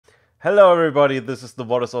Hello, everybody. This is the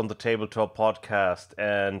What is on the Tabletop podcast,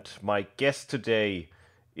 and my guest today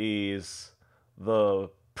is the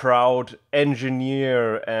proud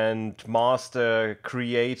engineer and master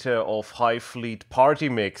creator of High Fleet Party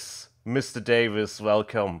Mix, Mr. Davis.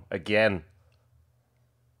 Welcome again.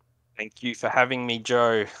 Thank you for having me,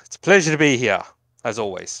 Joe. It's a pleasure to be here, as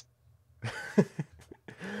always.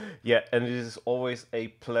 Yeah, and it is always a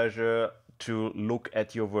pleasure to look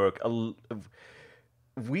at your work.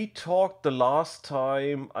 We talked the last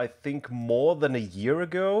time, I think, more than a year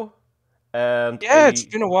ago, and Yeah, it's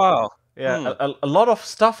been a while. a lot of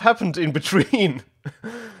stuff happened in between.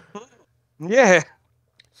 Yeah,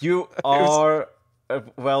 You it was. are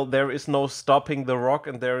well, there is no stopping the rock,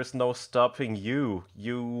 and there is no stopping you.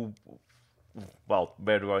 Well,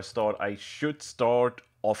 where do I start? I should start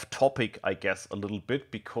off topic, I guess, a little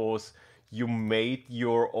bit because you made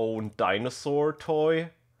your own dinosaur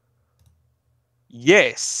toy.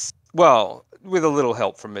 Yes. Well, with a little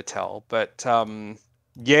help from Mattel, but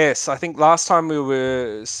yes, I think last time we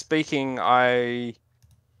were speaking, I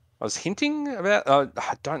was hinting about. I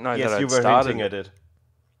don't know that Yes, you I'd were hinting started at it. it.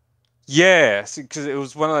 Yeah, because it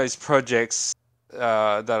was one of those projects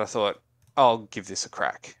that I thought I'll give this a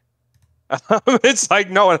crack. It's like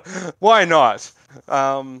no one. Why not?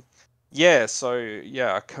 I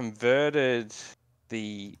converted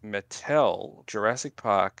the Mattel Jurassic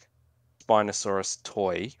Park Spinosaurus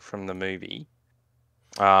toy from the movie,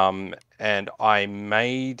 and I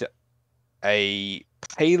made a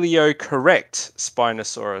paleo correct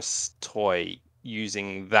Spinosaurus toy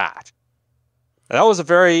using that. That was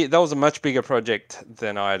a much bigger project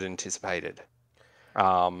than I had anticipated.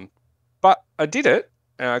 But I did it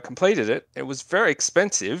and I completed it. It was very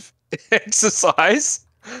expensive exercise.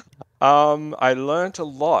 I learnt a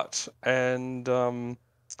lot, and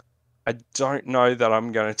I don't know that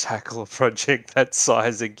I'm going to tackle a project that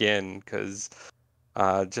size again because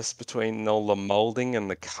just between all the molding and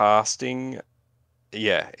the casting,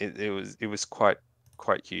 yeah, it was quite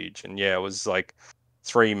huge, and yeah, it was like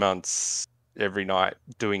 3 months every night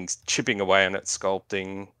chipping away on it,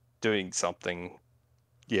 sculpting, doing something.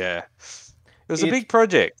 Yeah, it was a It big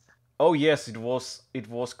project. Oh yes, it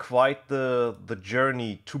was quite the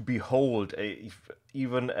journey to behold,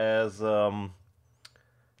 even as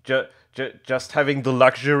just having the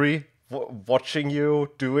luxury watching you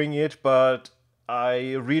doing it. But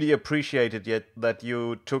I really appreciated yet that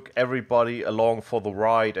you took everybody along for the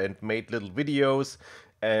ride and made little videos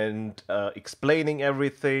and explaining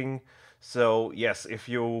everything. So yes, if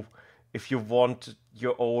you want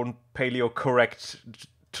your own paleo correct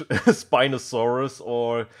Spinosaurus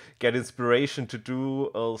or get inspiration to do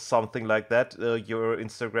something like that, your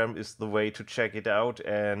Instagram is the way to check it out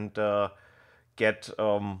and get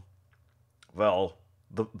well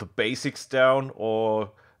the basics down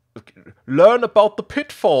or learn about the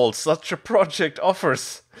pitfalls such a project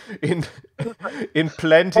offers in in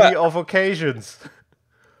plenty But of occasions.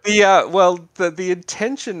 the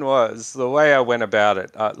intention was the way I went about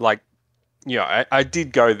it. I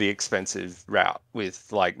did go the expensive route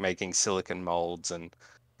with like making silicon molds and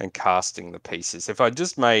casting the pieces. If I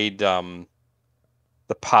just made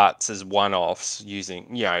the parts as one-offs using,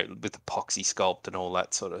 with epoxy sculpt and all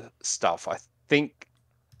that sort of stuff, I think,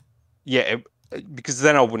 yeah, because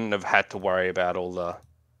then I wouldn't have had to worry about all the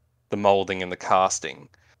molding and the casting.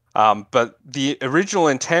 But the original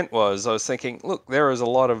intent was, I was thinking, look, there is a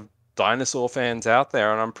lot of dinosaur fans out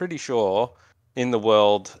there, and I'm pretty sure in the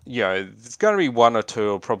world, there's going to be one or two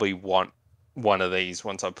who probably want one of these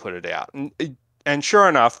once I put it out. And sure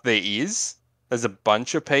enough, there is. There's a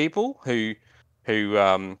bunch of people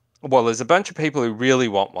there's a bunch of people who really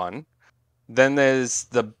want one. Then there's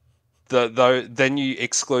then you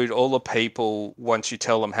exclude all the people once you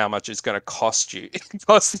tell them how much it's going to cost you. It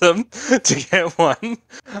costs them to get one.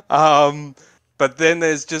 But then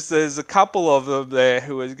there's a couple of them there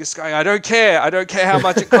who are just going, I don't care how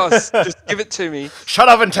much it costs, just give it to me. Shut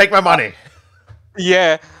up and take my money.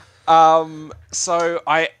 Yeah. So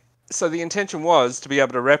the intention was to be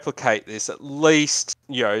able to replicate this at least,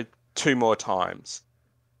 two more times.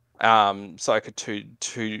 So I could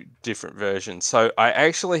two different versions. So I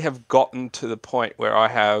actually have gotten to the point where I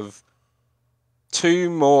have two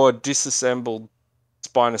more disassembled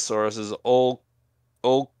Spinosauruses all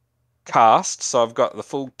cast. So I've got the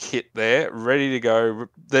full kit there, ready to go.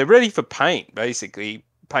 They're ready for paint, basically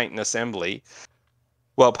paint and assembly.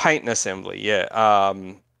 Well, paint and assembly, yeah.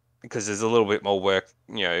 Because there's a little bit more work,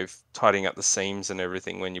 tidying up the seams and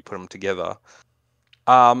everything when you put them together.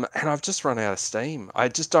 And I've just run out of steam. I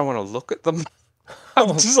just don't want to look at them.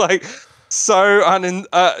 I'm just like, so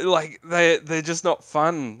like they're just not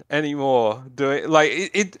fun anymore. Doing like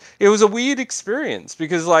it was a weird experience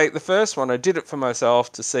because like the first one I did it for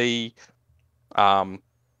myself to see um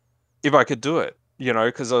if I could do it, you know,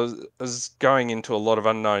 because I was going into a lot of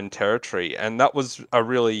unknown territory, and that was a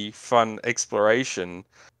really fun exploration.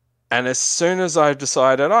 And as soon as I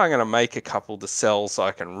decided, I'm going to make a couple to sell so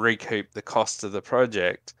I can recoup the cost of the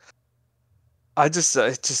project,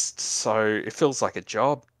 it feels like a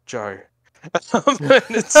job, Joe. And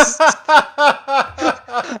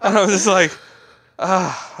and I'm just like,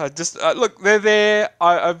 look, they're there.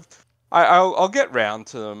 I'll get round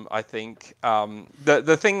to them. I think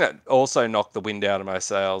the thing that also knocked the wind out of my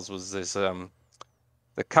sails was this the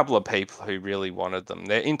couple of people who really wanted them.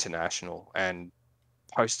 They're international, and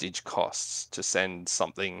postage costs to send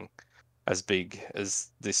something as big as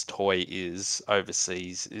this toy is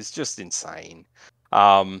overseas is just insane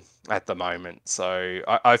at the moment. So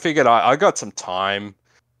I figured I got some time.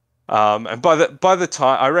 And by the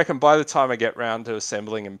time I reckon by the time I get round to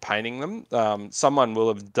assembling and painting them, someone will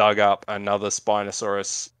have dug up another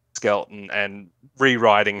Spinosaurus skeleton and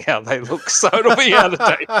rewriting how they look, so it'll be out of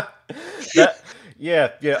date. That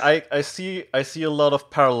yeah, I see a lot of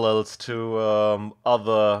parallels to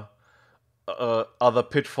other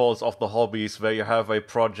pitfalls of the hobbies where you have a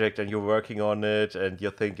project and you're working on it and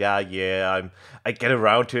you think, I get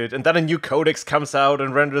around to it, and then a new codex comes out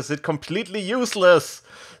and renders it completely useless.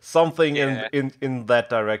 Something Yeah, in that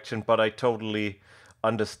direction, but I totally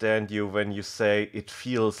understand you when you say it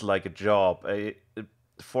feels like a job.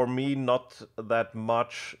 For me, not that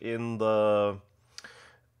much in the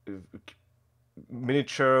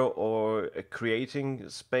miniature or creating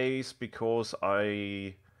space because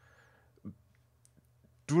I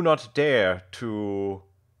do not dare to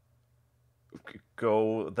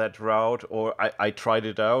go that route, or I tried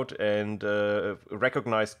it out and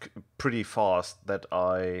recognized pretty fast that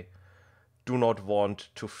I do not want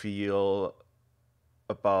to feel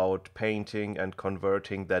about painting and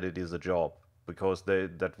converting that it is a job, because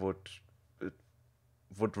that would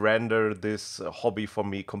render this hobby for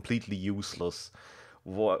me completely useless.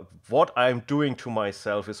 What I'm doing to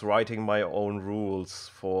myself is writing my own rules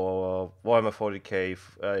for Warhammer 40k.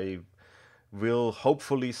 I will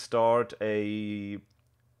hopefully start a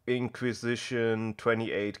Inquisition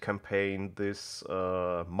 28 campaign this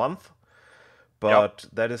month, yep, but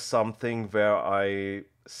that is something where I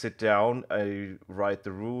sit down, I write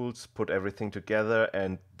the rules, put everything together,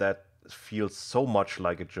 and that feels so much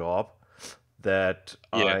like a job that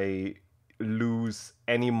yeah, I lose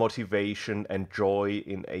any motivation and joy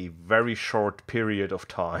in a very short period of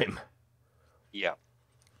time. yeah,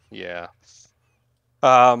 yeah.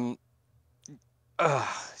 Um,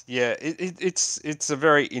 yeah, it's a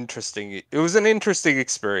very interesting. It was an interesting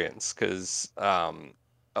experience because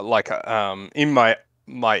in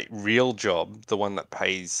my real job, the one that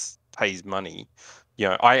pays money, you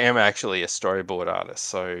know, I am actually a storyboard artist.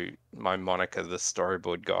 So my moniker, the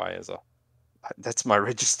storyboard guy, is a that's my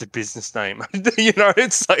registered business name. You know,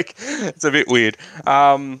 it's like it's a bit weird.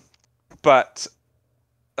 But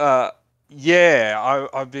uh, yeah,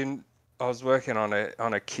 I was working on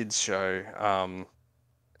a kids show.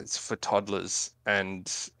 It's for toddlers,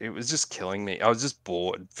 and it was just killing me. I was just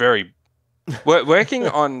bored. Working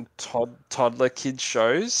on toddler kids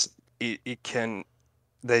shows. It can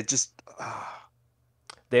they're just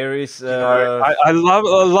There is you know I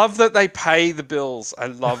love that they pay the bills. I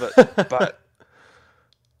love it, but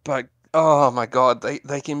oh my god,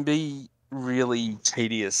 they can be really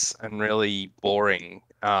tedious and really boring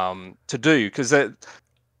to do because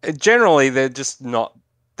generally they're just not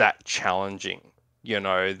that challenging. You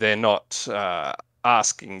know, they're not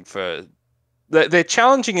asking for they're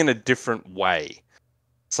challenging in a different way.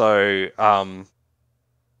 So well,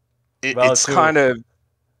 it's to kind of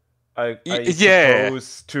I yeah,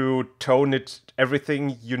 suppose to tone it,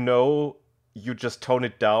 everything you just tone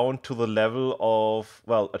it down to the level of,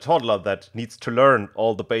 well, a toddler that needs to learn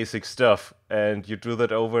all the basic stuff. And you do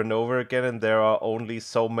that over and over again, and there are only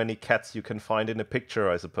so many cats you can find in a picture,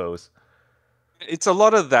 I suppose. it's a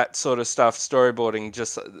lot of that sort of stuff. Storyboarding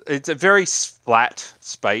just it's a very flat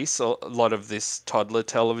space. A lot of this toddler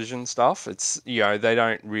television stuff. It's you know they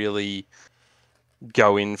don't really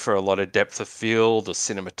go in for a lot of depth of field or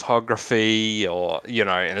cinematography or you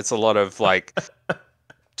know, and it's a lot of like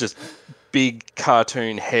just big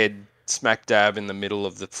cartoon head smack dab in the middle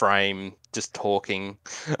of the frame just talking.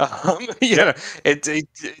 You know, Yep.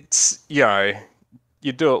 it's you know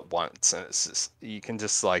you do it once and it's just you can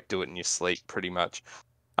just like do it in your sleep pretty much.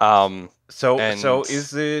 Um, So and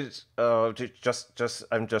is it just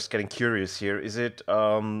I'm just getting curious here. Is it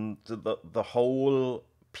the whole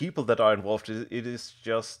people that are involved. It is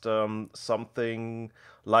just something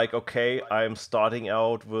like, okay, I'm starting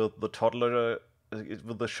out with the toddler,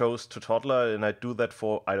 with the shows to toddler, and I do that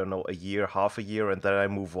for, I don't know, a year, half a year, and then I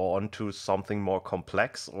move on to something more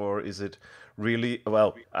complex? Or is it really,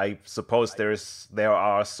 well, I suppose there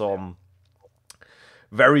are some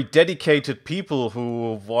very dedicated people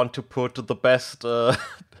who want to put the best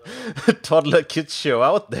toddler kids show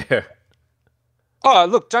out there. Oh,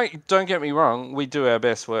 look, don't get me wrong. We do our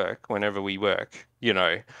best work whenever we work,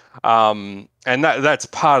 and that's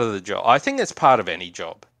part of the job. I think that's part of any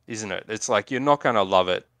job, isn't it? It's like you're not going to love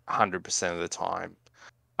it 100% of the time,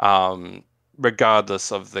 um,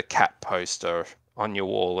 regardless of the cat poster on your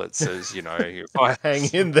wall that says, you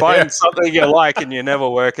Hang in there. find something you like and you never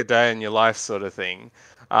work a day in your life, sort of thing.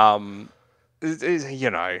 I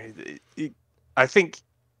think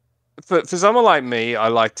for someone like me, I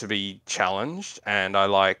like to be challenged and I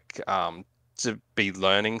like to be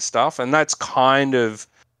learning stuff. And that's kind of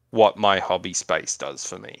what my hobby space does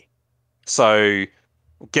for me. So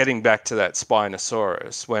getting back to that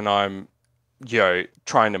Spinosaurus, when I'm,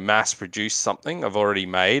 trying to mass produce something I've already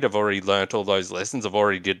made, I've already learnt all those lessons, I've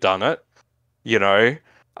already done it,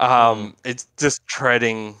 it's just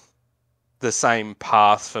treading the same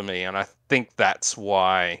path for me. And I think that's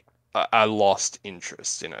why I lost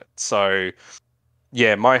interest in it. So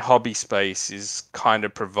yeah, my hobby space is kind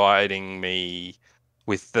of providing me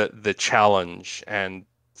with the challenge and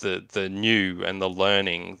the new and the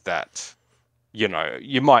learning that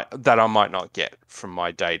I might not get from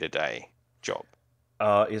my day-to-day job.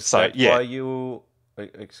 Is So that yeah, why you,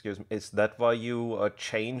 excuse me, is that why you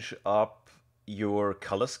change up your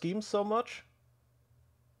color scheme so much?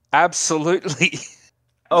 absolutely.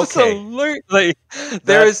 Okay, Absolutely.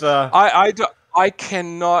 There that is I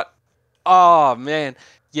cannot. Oh man.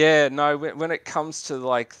 Yeah, no, when it comes to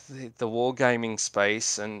like the wargaming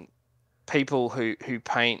space and people who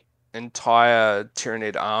paint entire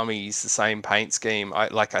Tyranid armies the same paint scheme, I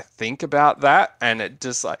think about that and it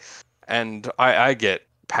just like and I get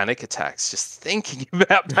panic attacks just thinking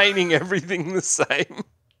about painting everything the same.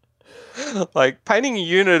 Like painting a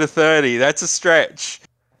unit of 30, that's a stretch.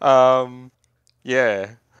 Um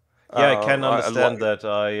yeah. yeah, I can I understand like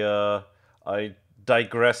that. I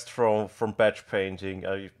digressed from batch painting.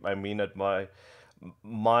 I mean, at my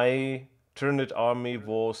Tyrannid army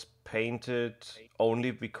was painted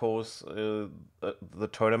only because the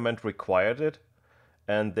tournament required it.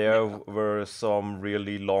 And there yeah. were some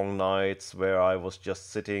really long nights where I was just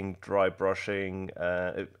sitting, dry brushing,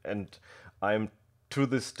 and I'm to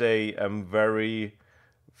this day am very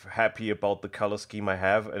happy about the color scheme I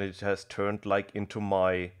have, and it has turned like into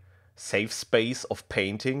my safe space of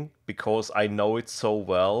painting because I know it so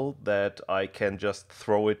well that I can just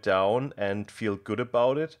throw it down and feel good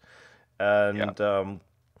about it. Yeah. And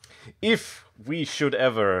if we should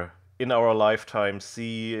ever in our lifetime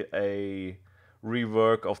see a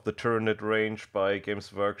rework of the Tyranid range by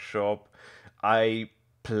Games Workshop, I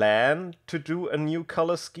plan to do a new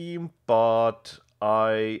color scheme, but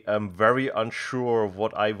I am very unsure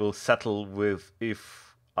what I will settle with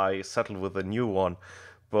if I settle with a new one.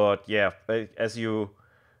 But yeah, as you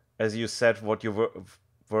said, what you're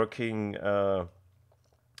working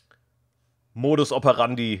modus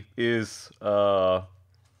operandi is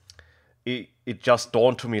it just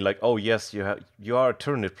dawned to me like, oh yes, you are a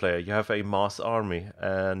Tyranid player, you have a mass army,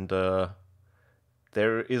 and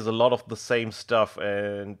there is a lot of the same stuff,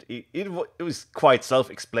 and it was quite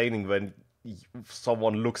self-explaining when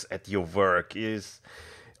someone looks at your work. It is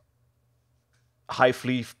High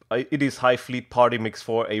Fleet Party Mix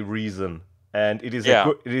for a reason, and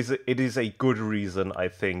Yeah. it is a good reason, I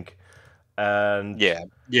think. And Yeah.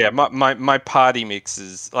 Yeah. My party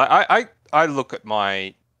mixes like I look at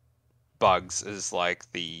my bugs as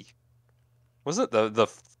like the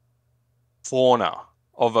fauna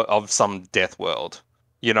of some death world.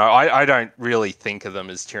 I don't really think of them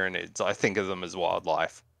as Tyranids. I think of them as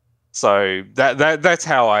wildlife. So that's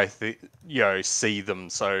how I see them.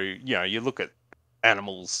 So you look at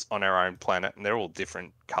animals on our own planet, and they're all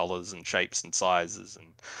different colors and shapes and sizes,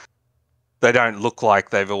 and they don't look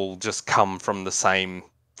like they've all just come from the same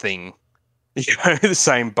thing. The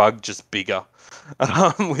same bug, just bigger,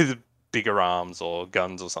 with bigger arms or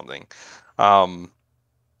guns or something. Um,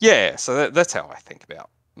 yeah, so that's how I think about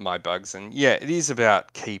my bugs, and yeah, it is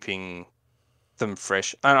about keeping them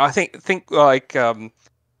fresh. And I think like I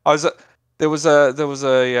was there was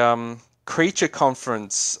a creature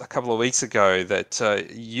conference a couple of weeks ago that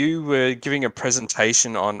you were giving a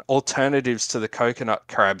presentation on alternatives to the coconut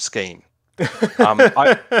crab scheme.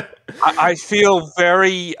 I feel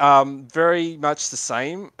very much the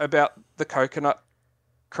same about the coconut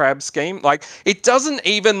crab scheme. Like, it doesn't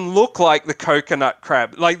even look like the coconut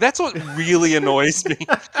crab. Like, that's what really annoys me.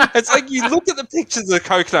 It's like, you look at the pictures of the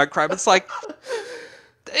coconut crab, it's like,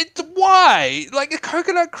 why? Like, a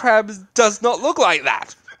coconut crab does not look like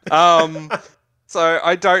that. So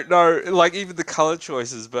I don't know, like, even the color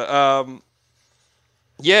choices, but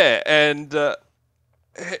yeah, and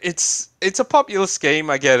it's a popular scheme.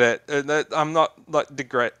 I get it, and I'm not like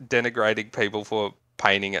denigrating people for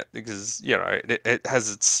painting it, because it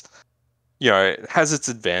has its it has its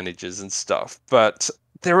advantages and stuff. But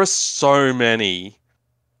there are so many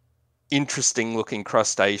interesting looking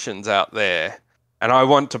crustaceans out there, and I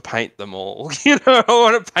want to paint them all. I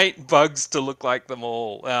want to paint bugs to look like them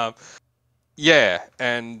all. Yeah,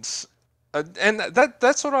 and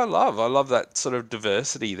that's what I love. I love that sort of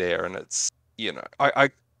diversity there, and it's I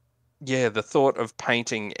yeah, the thought of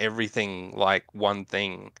painting everything like one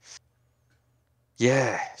thing,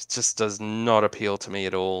 yeah, it just does not appeal to me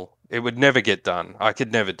at all. It would never get done. I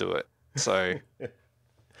could never do it. So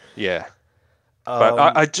yeah, but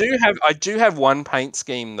Um, I do have one paint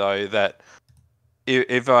scheme though that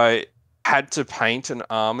if I had to paint an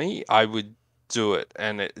army, I would do it.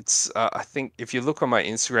 And it's I think if you look on my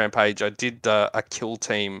Instagram page, I did a kill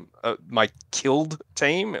team, my killed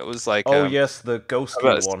team. It was like oh yes, the ghostly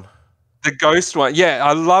about one. the ghost one. Yeah,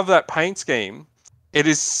 I love that paint scheme. It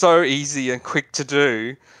is so easy and quick to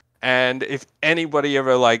do. And if anybody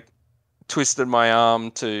ever like twisted my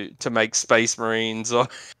arm to make Space Marines or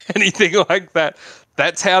anything like that,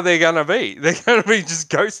 that's how they're gonna be. They're gonna be just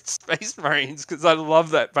ghost Space Marines, because I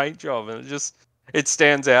love that paint job, and it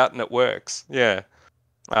stands out and it works. Yeah.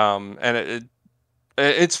 And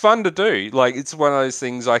it's fun to do. Like, it's one of those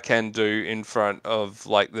things I can do in front of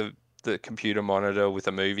like the computer monitor with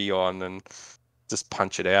a movie on and just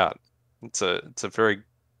punch it out. It's a very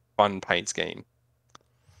fun paint scheme.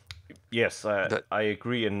 Yes, That I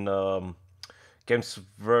agree. And Games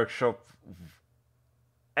Workshop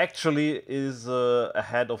actually is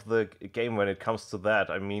ahead of the game when it comes to that.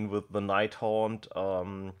 I mean, with the Night Haunt,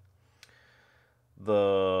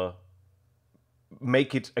 the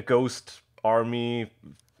make it a ghost army.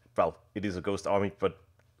 Well, it is a ghost army, but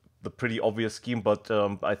the pretty obvious scheme. But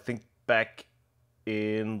I think back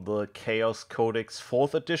in the Chaos Codex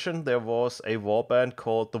 4th edition, there was a warband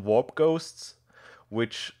called the Warp Ghosts,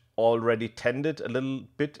 which already tended a little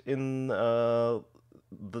bit in the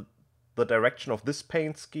direction of this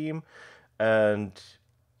paint scheme. And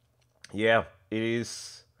yeah, it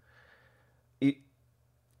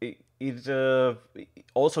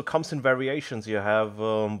also comes in variations. You have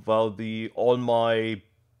the all my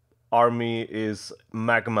army is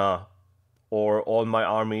magma, or all my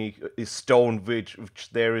army is stone, which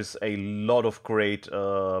there is a lot of great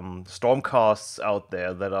stormcasts out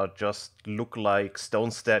there that are just look like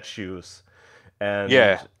stone statues. yeah, And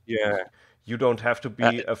yeah. you don't have to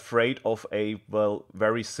Uh, be afraid of a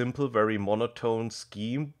very simple, very monotone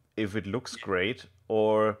scheme if it looks great.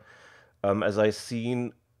 Or as I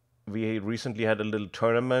seen, we recently had a little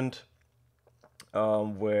tournament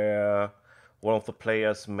where one of the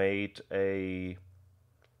players made the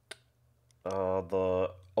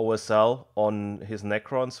OSL on his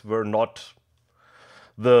Necrons were not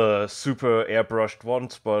the super airbrushed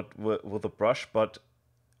ones, but with a brush. But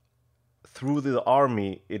through the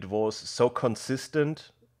army, it was so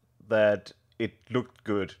consistent that it looked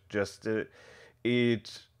good. Just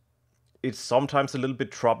it it's sometimes a little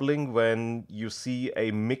bit troubling when you see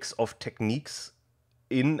a mix of techniques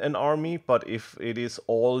in an army, but if it is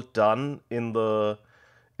all done in the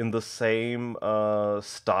same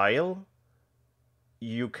style,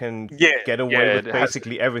 you can yeah, get away yeah. It with has.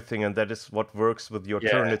 basically everything, and that is what works with your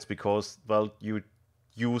Yeah, Tyranids, because you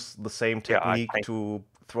use the same yeah. I technique paint. to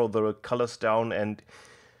throw the colors down, and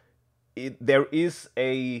there is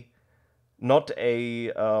a not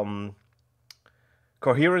a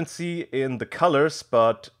coherency in the colors,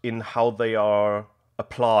 but in how they are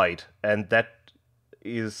applied, and that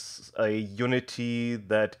is a unity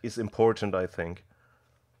that is important, I think.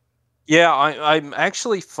 Yeah, I'm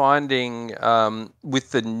actually finding with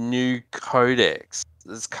the new codex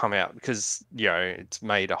that's come out, because it's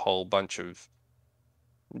made a whole bunch of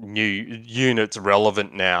new units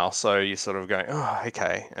relevant now. So you're sort of going, oh,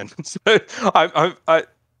 okay, and so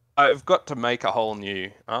I've got to make a whole new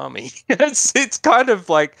army. It's kind of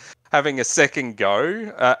like having a second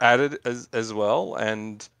go at it as well,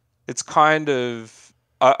 and it's kind of.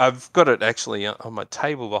 I've got it actually on my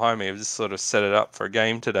table behind me. I've just sort of set it up for a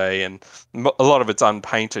game today, and a lot of it's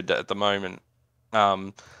unpainted at the moment.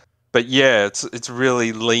 Um, but yeah, it's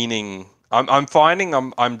really leaning. I'm finding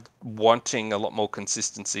I'm wanting a lot more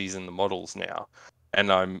consistencies in the models now,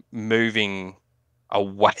 and I'm moving.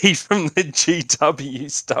 away from the GW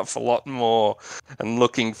stuff a lot more and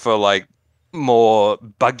looking for like more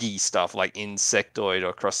buggy stuff like insectoid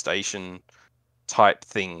or crustacean type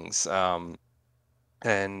things.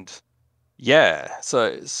 And yeah,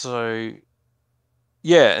 so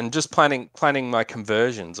yeah, and just planning my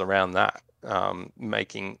conversions around that,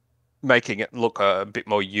 making it look a bit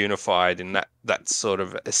more unified in that sort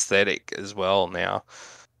of aesthetic as well now,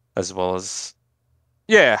 as well as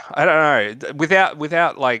yeah, I don't know,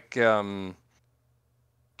 without like going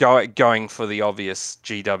for the obvious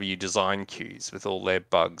GW design cues with all their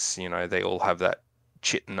bugs. You know, they all have that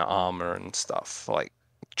chitin armor and stuff. Like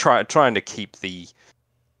trying to keep the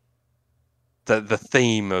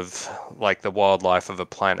theme of like the wildlife of a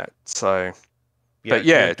planet. So, Yeah, but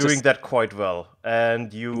you're yeah, doing just that quite well,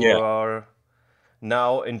 and you yeah. are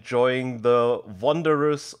now enjoying the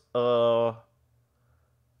wondrous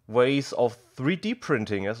ways of 3D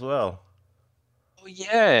printing as well. Oh,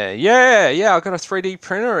 yeah. I got a 3D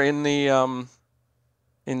printer in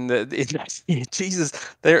Jesus,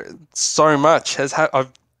 there so much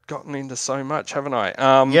I've gotten into so much, haven't I?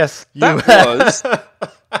 Yes, you That was have.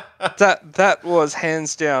 that was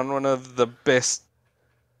hands down one of the best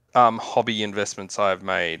hobby investments I've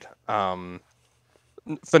made.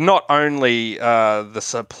 For not only the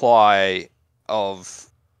supply of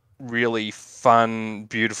really fun,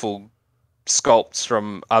 beautiful sculpts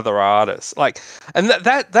from other artists, like, and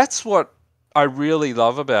that's what I really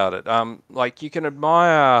love about it. Like you can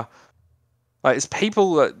admire, like, it's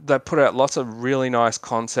people that put out lots of really nice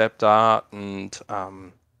concept art and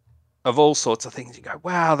of all sorts of things. You go,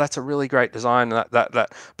 wow, that's a really great design. That,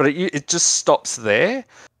 but it just stops there.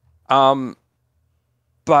 Um,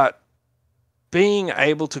 but being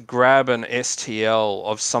able to grab an STL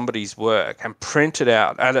of somebody's work and print it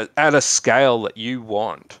out at a scale that you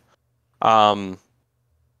want, um,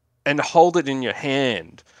 and hold it in your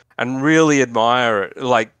hand and really admire it,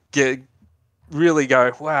 like really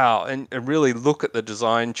go wow, and really look at the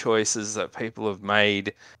design choices that people have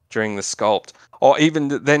made during the sculpt, or even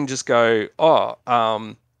then just go, oh,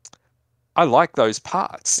 I like those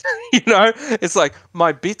parts. You know, it's like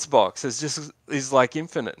my bits box is like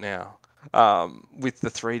infinite now, with the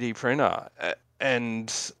 3D printer.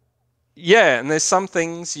 And yeah, and there's some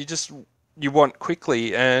things you want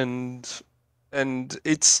quickly, and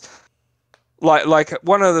it's like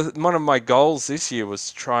one of my goals this year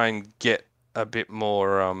was to try and get a bit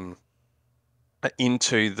more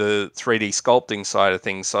into the 3D sculpting side of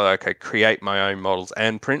things, so I could create my own models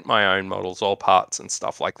and print my own models or parts and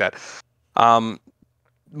stuff like that. Um,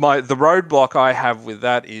 the roadblock I have with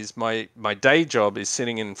that is my day job is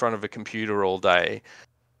sitting in front of a computer all day,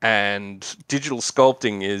 and digital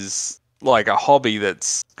sculpting is like a hobby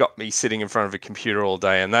that's got me sitting in front of a computer all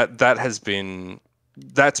day, and that's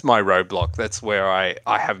my roadblock. That's where I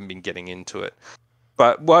haven't been getting into it.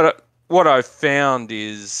 But what I've found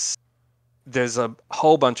is there's a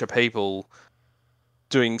whole bunch of people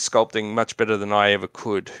doing sculpting much better than I ever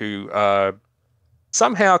could, who are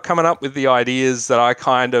somehow coming up with the ideas that I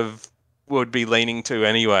kind of would be leaning to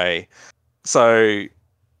anyway. So,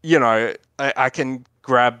 you know, I can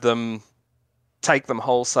grab them, take them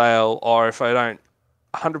wholesale, or if I don't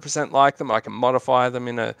 100% like them, I can modify them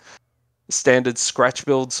in a standard scratch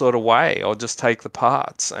build sort of way, or just take the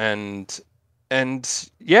parts and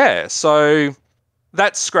yeah. So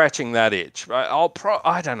that's scratching that itch.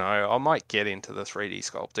 I don't know. I might get into the 3D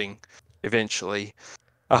sculpting eventually.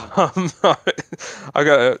 I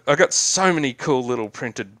got so many cool little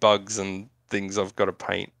printed bugs and things I've got to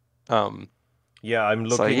paint. Yeah, I'm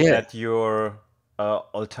So looking yeah, at your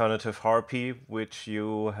alternative harpy, which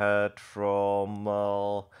you had from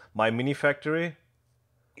my mini factory.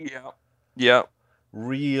 yeah, yeah.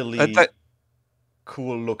 Really That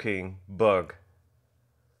cool looking bug.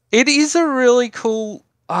 it is a really cool.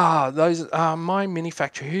 Those my mini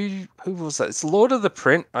factory. Who was that? It's Lord of the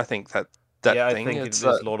Print. I think that Yeah, I thing. think it It's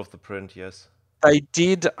is Lord of the Print, yes. they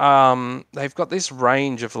did. They've got this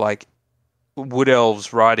range of like wood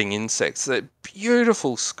elves riding insects. They're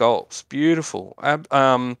beautiful sculpts. Beautiful.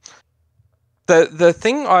 The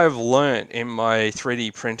thing I've learnt in my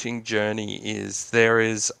 3D printing journey is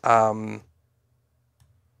there's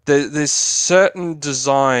certain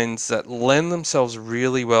designs that lend themselves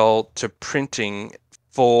really well to printing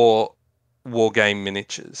for wargame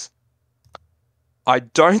miniatures. I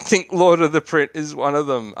don't think Lord of the Print is one of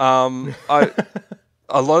them.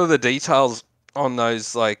 A lot of the details on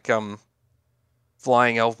those like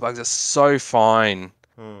flying elf bugs are so fine,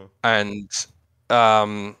 Hmm. and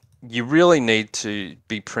you really need to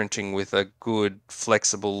be printing with a good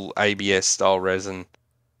flexible ABS style resin,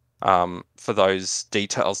 for those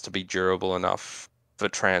details to be durable enough. for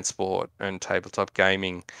transport and tabletop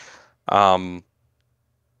gaming.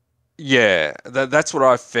 Yeah, that's what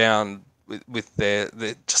I've found with their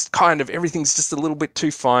just kind of everything's just a little bit too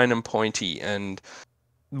fine and pointy. And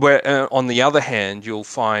where on the other hand, you'll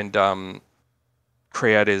find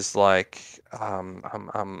creators like who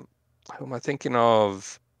am I thinking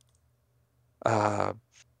of?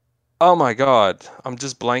 Oh my God, I'm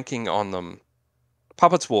just blanking on them.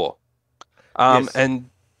 Puppets War. Yes. And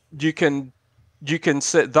you can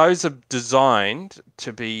set those are designed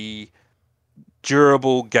to be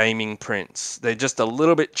durable gaming prints. They're just a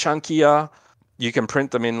little bit chunkier. You can print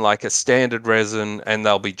them in like a standard resin and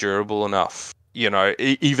they'll be durable enough. You know,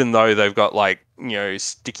 even though they've got like, you know,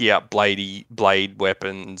 sticky up blade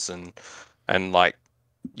weapons and like,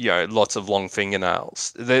 you know, lots of long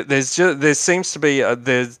fingernails. There seems to be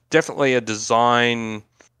there's definitely a design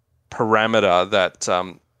parameter that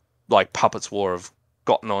like Puppets War have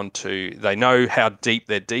gotten onto. They know how deep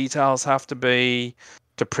their details have to be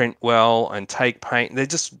to print well and take paint. They're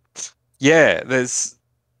just there's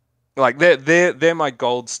like they're my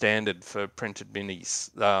gold standard for printed minis,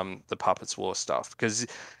 the Puppets War stuff, because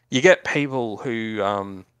you get people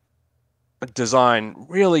who design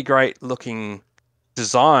really great looking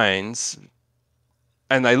designs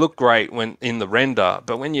and they look great when in the render,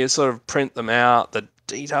 but when you sort of print them out, the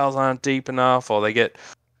details aren't deep enough, or they get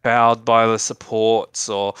fouled by the supports,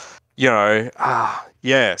 or so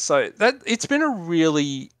that it's been a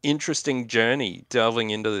really interesting journey delving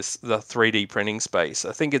into the 3D printing space.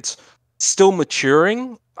 I think it's still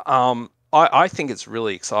maturing. I think it's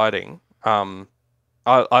really exciting. Love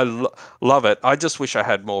it. I just wish I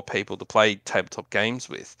had more people to play tabletop games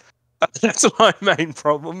with. That's my main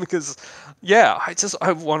problem, because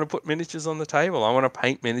I want to put miniatures on the table. I want to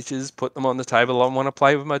paint miniatures, put them on the table. I want to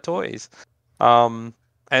play with my toys. And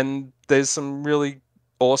there's some really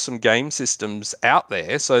awesome game systems out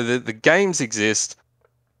there. So the games exist,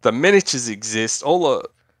 the miniatures exist, all the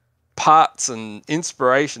parts and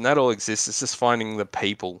inspiration, that all exists. It's just finding the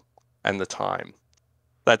people and the time.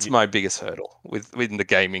 That's my biggest hurdle within the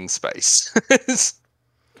gaming space.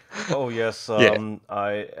 Oh yes, Yeah.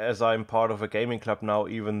 as I'm part of a gaming club now,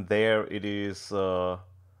 even there it is a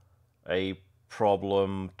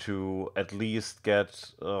problem to at least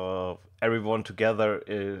get everyone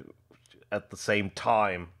together at the same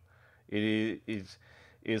time. It is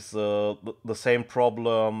the same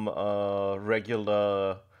problem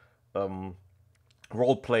regular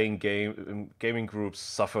role-playing gaming groups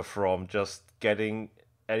suffer from, just getting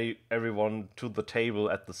everyone to the table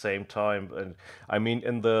at the same time. And I mean,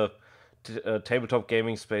 in the tabletop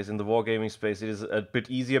gaming space, in the wargaming space, it is a bit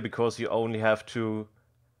easier because you only have to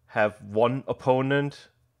have one opponent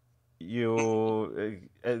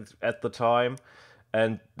at the time,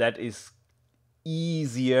 and that is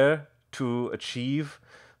easier to achieve.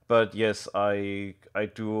 But yes, I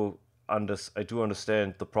do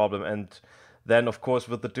understand the problem. And then of course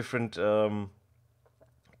with the different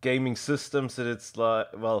gaming systems, that it's like,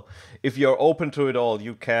 well, if you're open to it all,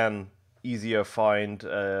 you can easier find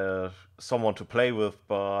someone to play with.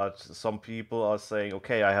 But some people are saying,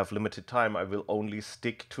 okay, I have limited time, I will only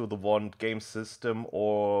stick to the one game system,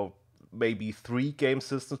 or maybe three game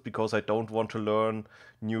systems, because I don't want to learn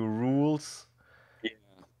new rules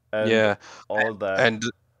and Yeah. all that. And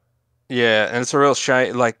and it's a real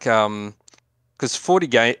shame, like because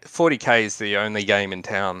 40K is the only game in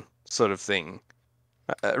town, sort of thing,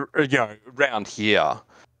 around here.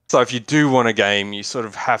 So if you do want a game, you sort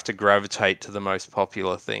of have to gravitate to the most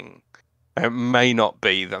popular thing. It may not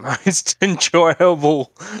be the most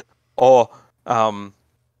enjoyable or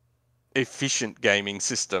efficient gaming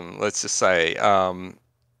system, let's just say. And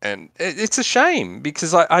it's a shame,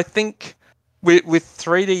 because I think with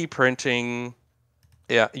 3D printing,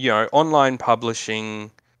 online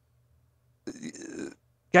publishing,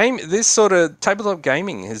 this sort of tabletop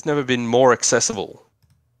gaming has never been more accessible.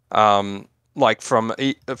 Like from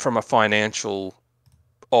a financial,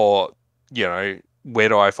 or where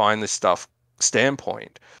do I find this stuff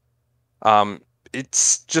standpoint.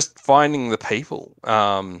 It's just finding the people.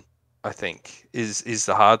 I think is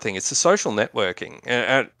the hard thing. It's the social networking,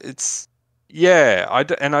 and it's I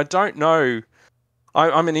don't know.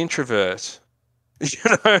 I'm an introvert.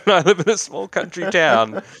 And I live in a small country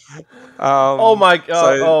town. Oh my god!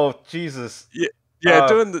 So Oh Jesus!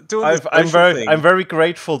 doing the social I'm thing. very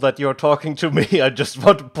grateful that you're talking to me. I just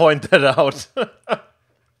want to point that out.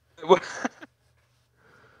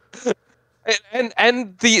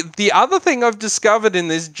 And the other thing I've discovered in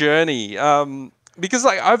this journey, because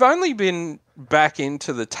like I've only been back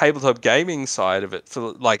into the tabletop gaming side of it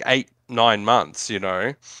for like 8-9 months,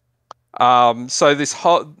 so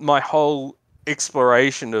my whole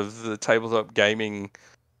exploration of the tabletop gaming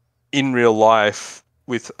in real life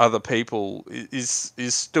with other people is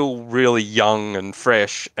still really young and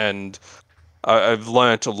fresh, and I've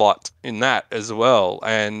learnt a lot in that as well.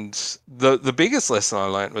 And the biggest lesson I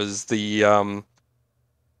learnt was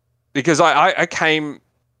because I came,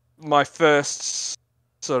 my first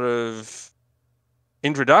sort of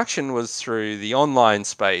introduction was through the online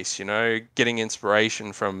space, getting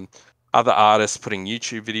inspiration from other artists putting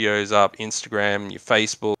YouTube videos up, Instagram, your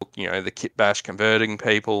Facebook, the kit bash converting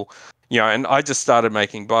people, and I just started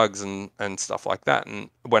making bugs and stuff like that. And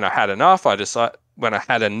when I had enough, when I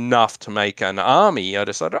had enough to make an army, I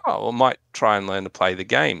decided, oh, I might try and learn to play the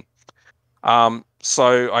game.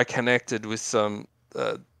 So I connected with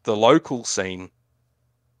the local scene,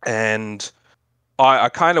 and I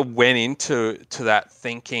kind of went into that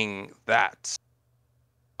thinking that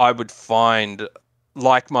I would find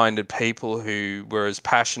like-minded people who were as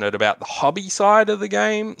passionate about the hobby side of the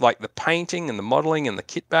game, like the painting and the modeling and the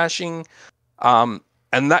kit bashing,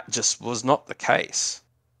 and that just was not the case.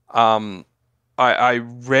 I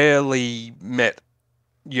rarely met,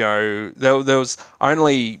 there was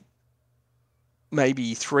only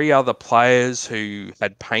maybe 3 other players who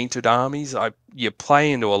had painted armies. You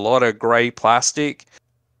play into a lot of grey plastic.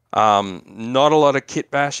 Not a lot of kit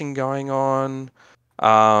bashing going on.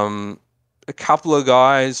 A couple of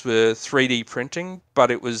guys were 3D printing, but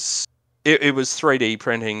it was 3D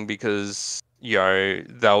printing because they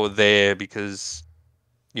were there because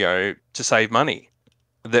to save money.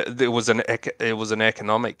 There was it was an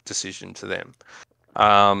economic decision to them.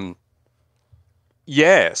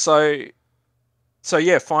 Yeah, so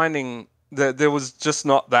yeah, finding that there was just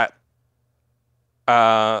not that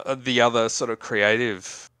the other sort of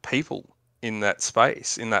creative people in that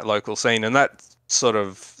space, in that local scene, and that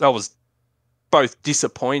was both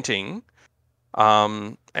disappointing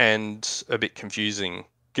and a bit confusing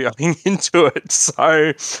going into it.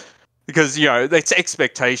 So because it's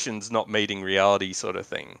expectations not meeting reality sort of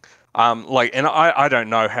thing. And I don't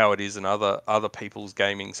know how it is in other people's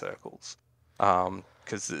gaming circles,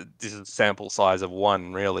 because this is a sample size of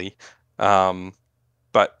one really.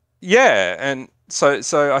 But yeah, and so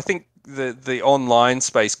I think the online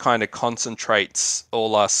space kind of concentrates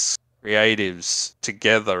all us creatives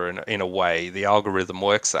together in a way. The algorithm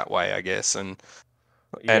works that way, I guess, and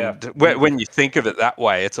Yeah, when you think of it that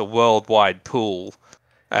way, it's a worldwide pool.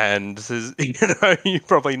 And there's, you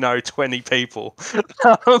probably know 20 people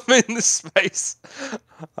in the space.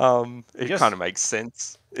 It kind yes, of makes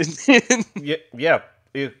sense. yeah,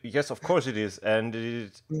 yes, of course it is, and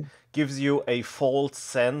it gives you a false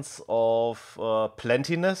sense of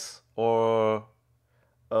plentiness or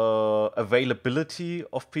availability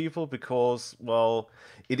of people because, well,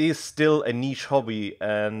 it is still a niche hobby,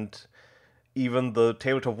 and even the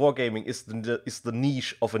tabletop wargaming is the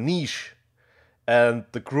niche of a niche, and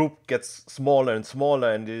the group gets smaller and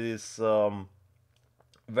smaller, and it is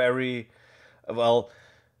very well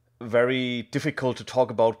very difficult to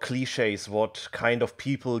talk about cliches, what kind of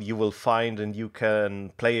people you will find and you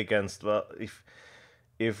can play against. Well,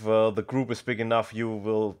 if the group is big enough, you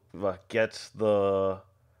will get the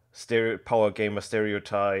power gamer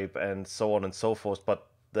stereotype and so on and so forth. But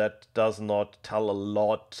that does not tell a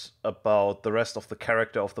lot about the rest of the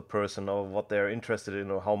character of the person or what they're interested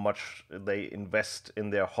in or how much they invest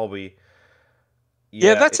in their hobby.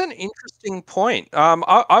 Yeah, Yeah, that's an interesting point.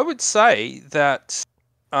 I would say that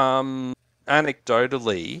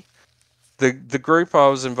anecdotally, the group I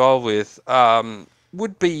was involved with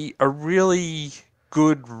would be a really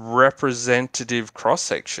good representative cross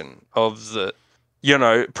section of the,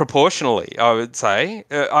 proportionally, I would say.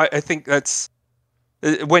 I think that's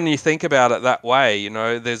when you think about it that way,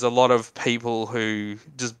 there's a lot of people who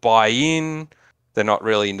just buy in. They're not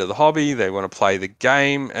really into the hobby. They want to play the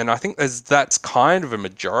game, and I think that's kind of a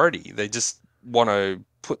majority. They just want to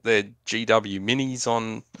put their GW minis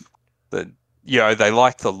on the. They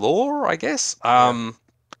like the lore, I guess. yeah,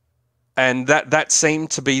 And that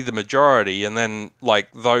seemed to be the majority. And then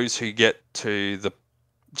like those who get to the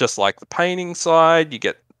just like the painting side,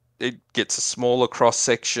 it gets a smaller cross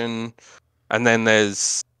section. And then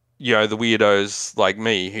there's the weirdos like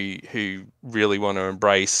me who really want to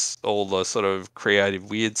embrace all the sort of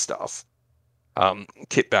creative weird stuff,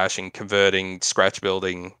 kit bashing, converting, scratch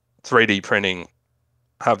building, 3D printing,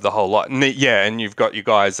 have the whole lot. And and you've got your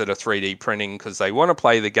guys that are 3D printing because they want to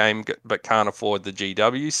play the game but can't afford the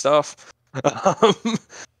GW stuff. um,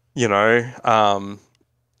 you know, um,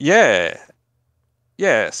 yeah,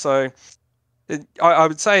 yeah. So I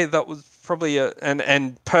would say that was probably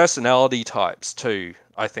and personality types too.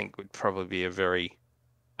 I think would probably be a very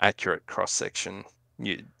accurate cross section.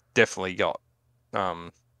 You definitely got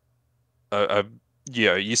a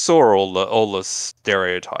you saw all the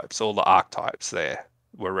stereotypes, all the archetypes there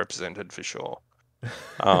were represented for sure.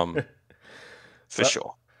 For Well,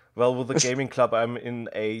 sure. well, with the gaming club, I'm in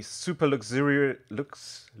a super luxurious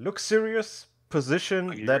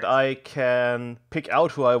position that I can pick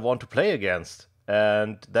out who I want to play against.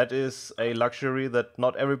 And that is a luxury that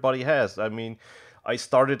not everybody has. I mean, I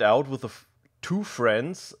started out with two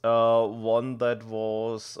friends, one that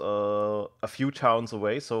was a few towns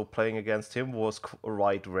away, so playing against him was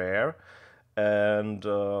quite rare. And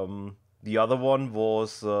the other one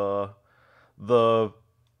was the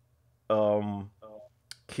um,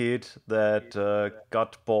 kid that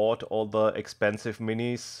got bought all the expensive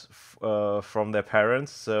minis from their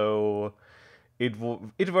parents. So it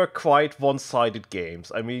were quite one-sided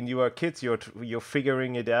games. I mean, you are kids, you're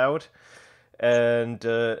figuring it out, and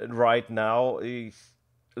right now,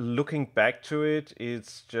 looking back to it,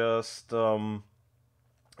 it's just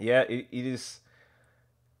yeah, it is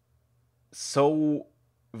so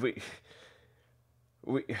we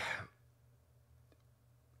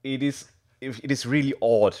it is really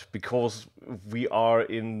odd because we are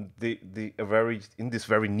in this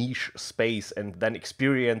very niche space, and then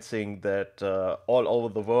experiencing that all over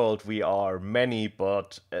the world we are many,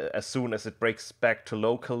 but as soon as it breaks back to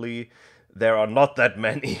locally, there are not that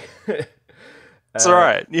many. That's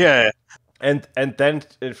right. Yeah. And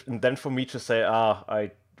then for me to say,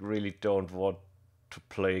 I really don't want to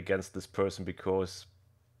play against this person because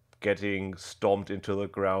getting stomped into the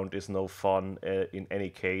ground is no fun in any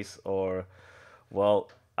case. Or, well,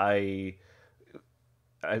 I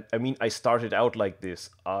mean, I started out like this,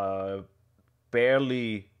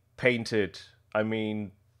 barely painted. I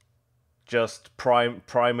mean, just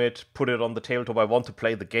prime it, put it on the tabletop. I want to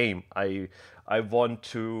play the game. I want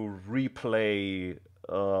to replay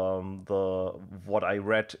the what I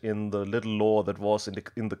read in the little lore that was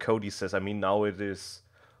in the codices. I mean, now it is,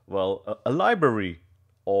 well, a library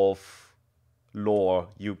of lore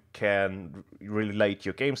you can relate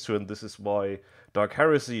your games to, and this is why Dark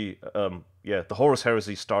Heresy, the Horus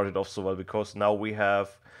Heresy started off so well, because now we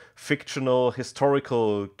have fictional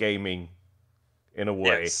historical gaming in a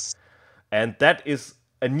way. Yes. And that is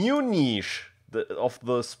a new niche of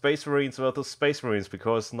the Space Marines versus Space Marines,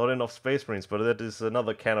 because not enough Space Marines, but that is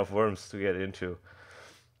another can of worms to get into.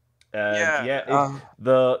 And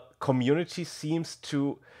the community seems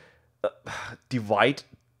to divide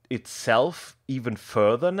itself even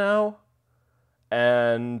further now,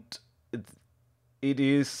 and it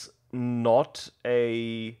is not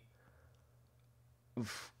a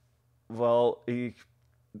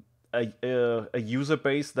a user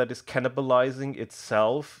base that is cannibalizing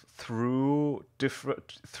itself through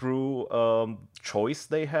choice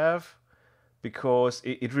they have, because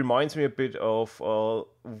it reminds me a bit of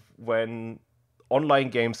when online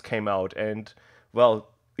games came out, and, well,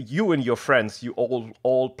 you and your friends, you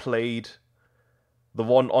all played the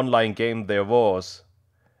one online game there was,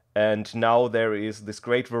 and now there is this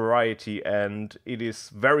great variety, and it is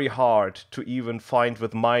very hard to even find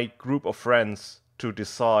with my group of friends to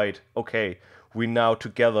decide, okay, we now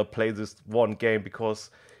together play this one game, because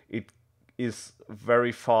it is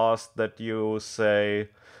very fast that you say,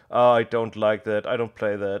 I don't like that, I don't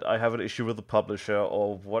play that, I have an issue with the publisher,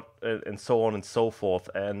 or what, and so on and so forth.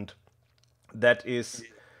 And that is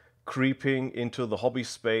creeping into the hobby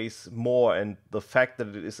space more, and the fact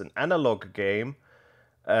that it is an analog game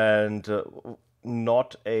and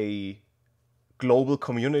not a global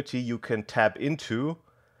community you can tap into,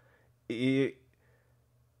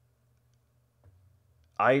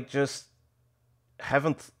 I just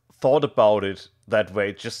haven't thought about it that way.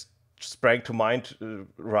 It just sprang to mind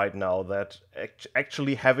right now that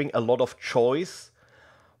actually having a lot of choice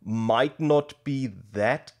might not be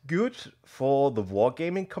that good for the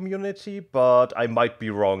wargaming community, but I might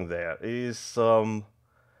be wrong there. It is a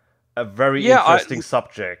very interesting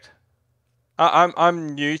subject.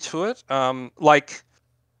 I'm new to it.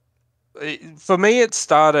 For me, it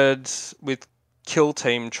started with Kill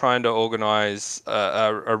Team trying to organize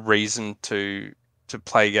a reason to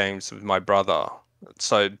play games with my brother.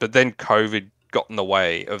 So, but then COVID got in the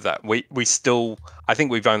way of that. We still, I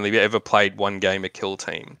think we've only ever played one game of Kill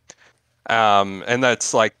Team, and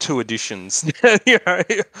that's like 2 editions. You know.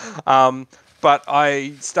 But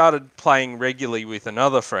I started playing regularly with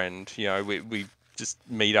another friend. You know, we just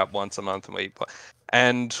meet up once a month and we play.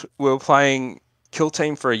 And we were playing Kill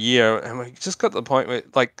Team for a year, and we just got to the point where,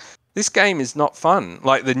 like, this game is not fun.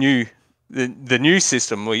 Like the new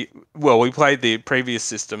system, we played the previous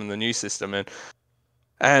system and the new system,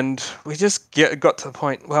 and we just got to the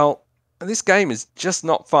point. Well, this game is just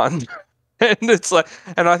not fun. And it's like,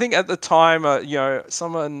 and I think at the time,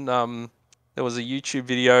 someone, there was a YouTube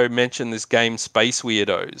video mentioned this game, Space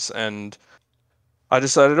Weirdos, and I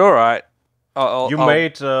decided, all right, You I'll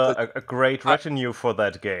made a great I, retinue for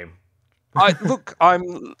that game.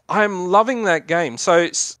 I'm loving that game. So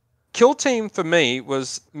Kill Team for me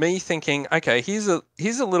was me thinking, okay, here's a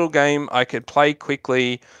little game I could play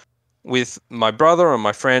quickly with my brother or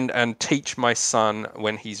my friend and teach my son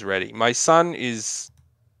when he's ready. My son is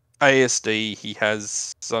ASD. He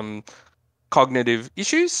has some cognitive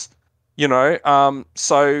issues,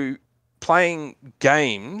 so playing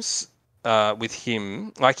games with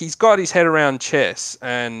him, like he's got his head around chess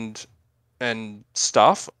and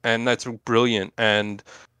stuff, and that's brilliant.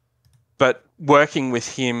 But working with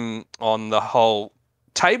him on the whole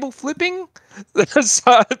table flipping, that's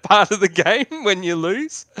part of the game when you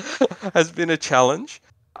lose, has been a challenge.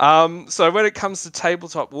 So when it comes to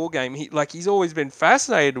tabletop wargame, he's always been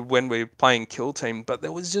fascinated when we're playing Kill Team, but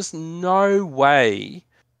there was just no way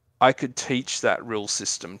I could teach that rule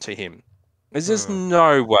system to him. There's just Hmm.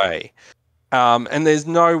 no way. And there's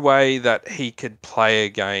no way that he could play a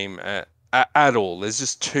game at all. There's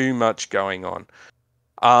just too much going on.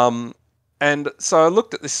 And so I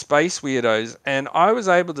looked at the Space Weirdos, and I was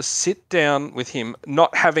able to sit down with him,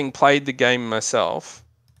 not having played the game myself,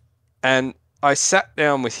 and I sat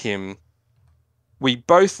down with him. We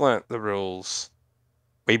both learnt the rules.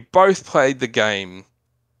 We both played the game.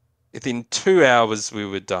 Within 2 hours, we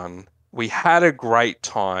were done. We had a great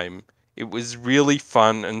time. It was really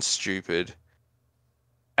fun and stupid.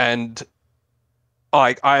 And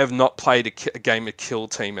I have not played a game of Kill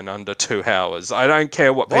Team in under 2 hours. I don't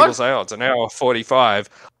care what people say. Oh, it's an hour 45.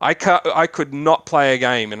 I could not play a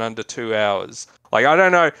game in under 2 hours. Like, I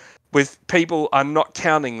don't know, with people are not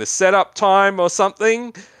counting the setup time or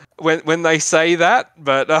something when they say that,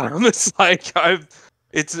 but it's like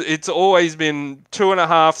it's always been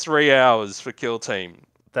 2.5, 3 hours for Kill Team.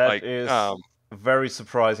 That Like, is very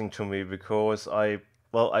surprising to me because I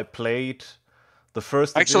played the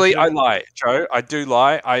first actually, I edition. lie, Joe. I do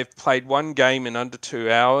lie. I've played one game in under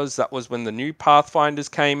 2 hours. That was when the new Pathfinders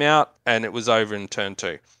came out, and it was over in turn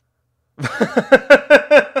 2.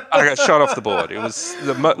 I got shot off the board. It was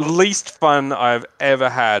the least fun I've ever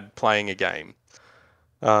had playing a game.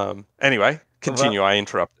 Anyway, Well, continue. I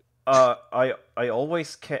interrupted. I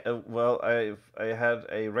always I had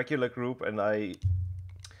a regular group, and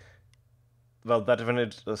that when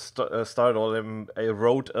it started, I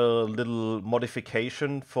wrote a little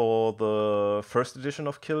modification for the first edition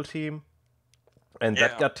of Kill Team, and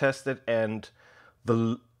that Yeah. got tested. And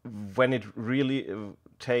the when it really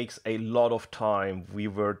takes a lot of time, we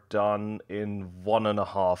were done in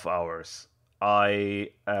 1.5 hours.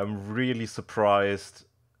 I am really surprised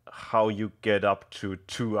how you get up to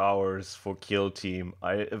 2 hours for Kill Team.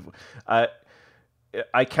 I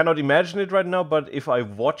I cannot imagine it right now, but if I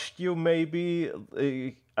watched you, maybe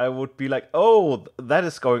I would be like, "Oh, that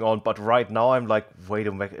is going on." But right now, I'm like, "Wait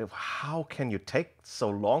a minute, how can you take so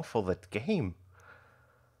long for that game?"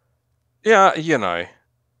 Yeah,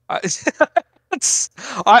 I,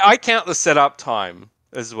 I count the setup time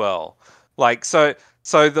as well. Like, so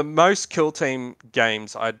the most Kill Team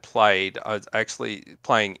games I'd played, I was actually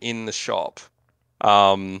playing in the shop.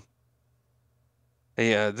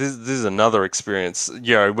 Yeah, this is another experience.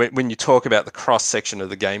 When you talk about the cross section of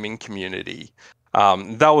the gaming community,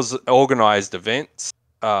 that was organized events,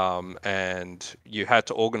 and you had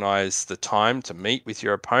to organize the time to meet with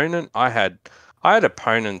your opponent. I had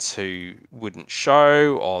opponents who wouldn't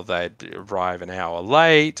show, or they'd arrive an hour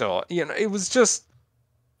late, or it was just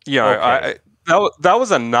Okay, that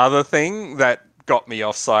was another thing that got me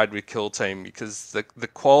offside with Kill Team, because the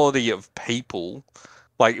quality of people.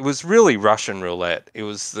 Like, it was really Russian roulette. It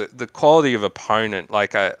was the quality of opponent.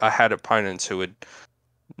 Like, I had opponents who would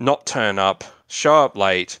not turn up, show up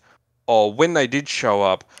late, or when they did show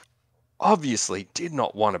up, obviously did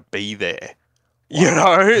not want to be there.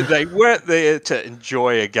 wow. They weren't there to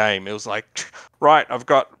enjoy a game. It was like, right,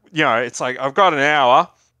 it's like, I've got an hour.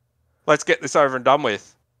 Let's get this over and done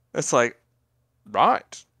with. It's like,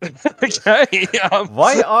 right. Okay.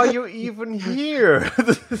 Why are you even here?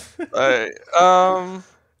 Uh, um,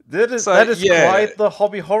 That is yeah. quite the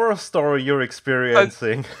hobby horror story you're So,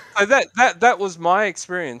 experiencing. so that was my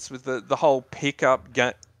experience with the whole pickup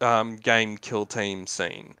game Kill Team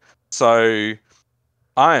scene. So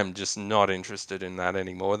I am just not interested in that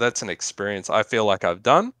anymore. That's an experience I feel like I've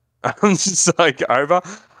done. I'm just like over.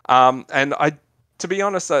 And to be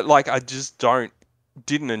honest, like, I just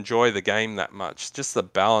didn't enjoy the game that much. Just the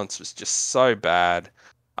balance was just so bad.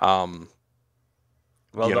 Um,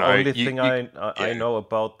 Well, You the know, only thing I yeah. know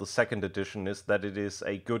about the second edition is that it is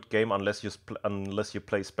a good game unless you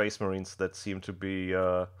play Space Marines that seem to be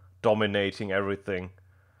dominating everything.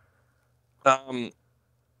 Um,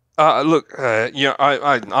 Look,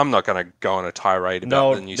 I'm not going to go on a tirade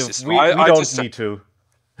about the No, new system. we I don't just need to.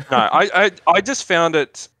 no, I just found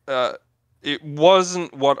it. It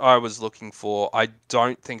wasn't what I was looking for. I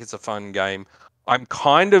don't think it's a fun game. I'm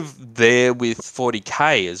kind of there with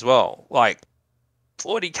 40k as well. Like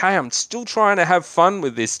 40k, I'm still trying to have fun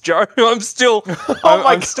with this, Joe. Oh my I'm god!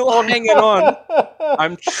 still Oh hanging on. no!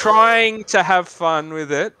 I'm trying to have fun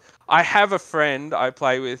with it. I have a friend I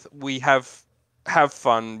play with. We have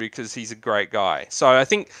fun because he's a great guy. So I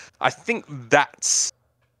think that's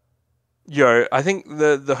I think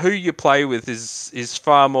the who you play with is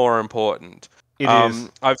far more important. It is.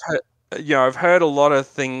 I've heard I've heard a lot of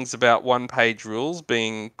things about one page rules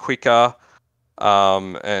being quicker,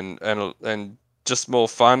 and just more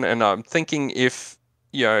fun. And I'm thinking if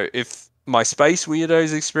my Space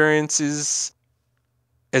Weirdos experience is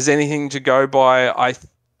anything to go by, I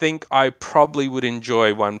think I probably would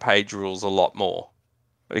enjoy one page rules a lot more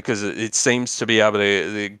because it seems to be able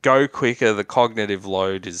to go quicker. The cognitive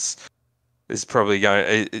load is probably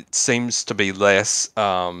going. It seems to be less.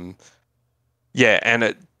 Yeah, and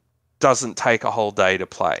it doesn't take a whole day to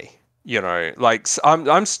play. Like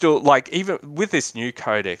I'm still like even with this new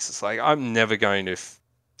codex, it's like I'm never going to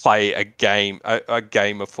play a game of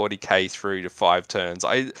 40k through to 5 turns.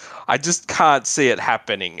 I just can't see it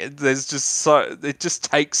happening. It just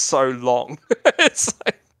takes so long. it's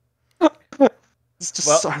like it's just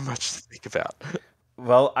Well, so much to think about.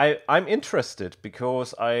 well, I'm interested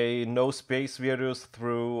because I know Space Weirdos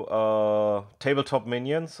through Tabletop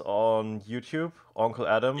Minions on YouTube. Uncle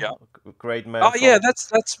Adam, Yeah. great man Oh yeah, from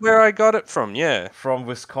that's where I got it from. Yeah.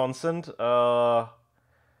 Wisconsin.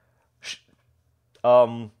 Sh-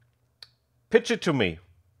 um, pitch it to me.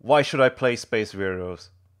 Why should I play Space Weirdos?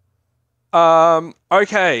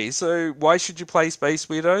 Okay, so why should you play Space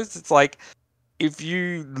Weirdos? It's like if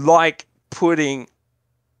you like crafting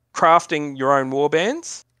your own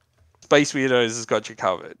warbands, Space Weirdos has got you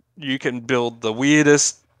covered. You can build the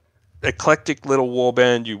weirdest, eclectic little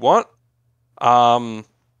warband you want. Like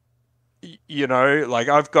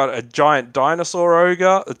I've got a giant dinosaur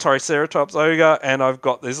ogre, a Triceratops ogre, and I've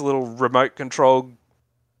got this little remote controlled,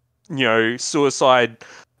 suicide.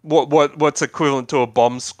 What's equivalent to a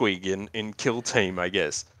bomb squig in Kill Team, I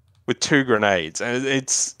guess, with 2 grenades, and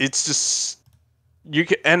it's just you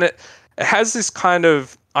can, and it has this kind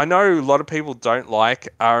of. I know a lot of people don't like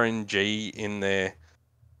RNG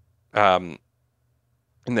um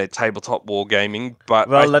in their tabletop wargaming, but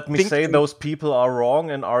Well, I let me think say those people are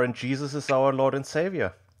wrong, and RNGesus is our Lord and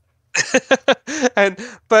Savior.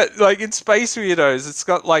 but like in Space Weirdos, it's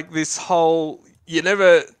got like this whole you're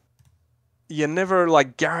never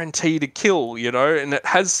like guaranteed a kill, and it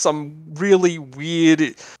has some really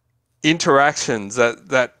weird interactions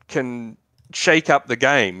that can shake up the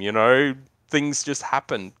game, things just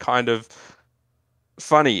happen, kind of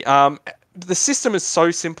funny. The system is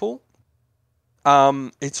so simple.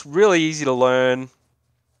 It's really easy to learn,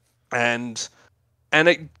 and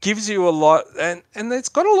it gives you a lot, and it's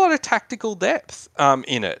got a lot of tactical depth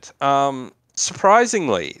in it.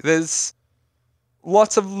 Surprisingly, there's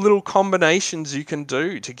lots of little combinations you can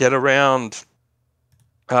do to get around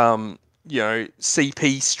CP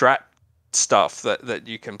strat stuff that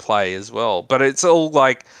you can play as well. But it's all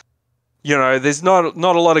like, there's not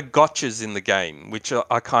a lot of gotchas in the game, which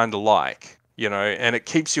I kind of like, and it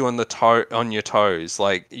keeps you on your toes.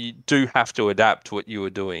 Like you do have to adapt what you were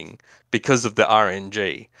doing because of the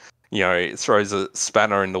RNG. It throws a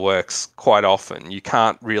spanner in the works quite often. You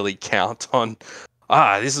can't really count on,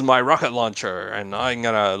 this is my rocket launcher and I'm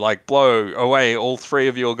gonna like blow away all 3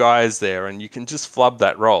 of your guys there, and you can just flub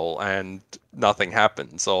that roll and nothing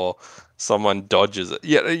happens, or someone dodges it.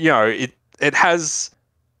 Yeah, it has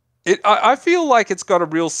it. I feel like it's got a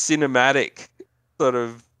real cinematic sort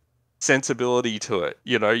of sensibility to it.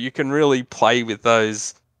 You can really play with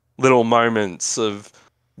those little moments of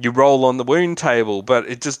you roll on the wound table, but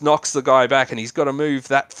it just knocks the guy back and he's got to move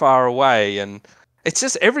that far away, and it's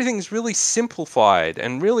just everything's really simplified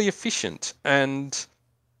and really efficient. And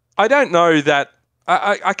I don't know that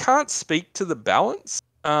I can't speak to the balance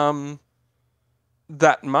that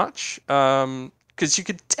much because you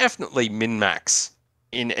could definitely min max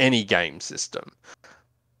in any game system,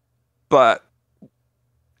 but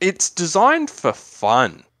it's designed for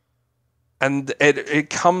fun, and it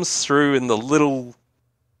comes through in the little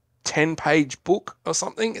 10-page book or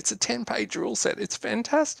something. It's a 10-page rule set. It's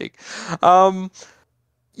fantastic. And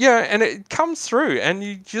it comes through, and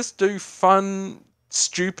you just do fun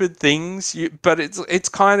stupid things. But it's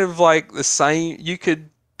kind of like the same. You could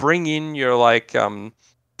bring in your like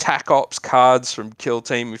tac ops cards from Kill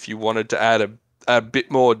Team if you wanted to add a bit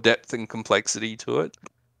more depth and complexity to it.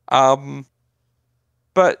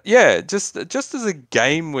 But yeah, just as a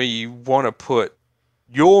game where you want to put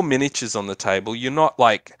your miniatures on the table, you're not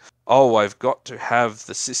like, oh, I've got to have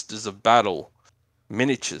the Sisters of Battle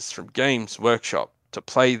miniatures from Games Workshop to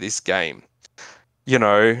play this game. You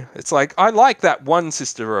know, it's like, I like that one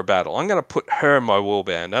Sister of Battle. I'm going to put her in my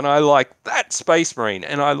warband, and I like that Space Marine,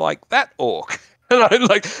 and I like that Orc. And I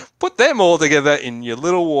like put them all together in your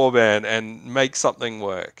little warband and make something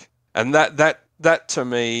work. And that to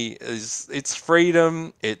me is, it's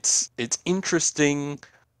freedom. It's interesting.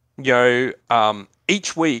 You know,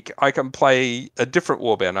 each week I can play a different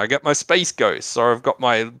warband. I get my Space Ghosts, or I've got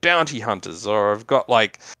my Bounty Hunters, or I've got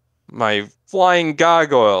like my Flying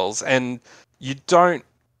Gargoyles, and you don't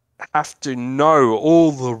have to know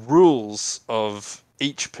all the rules of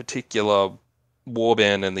each particular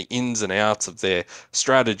warband and the ins and outs of their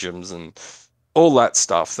stratagems and all that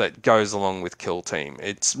stuff that goes along with Kill Team.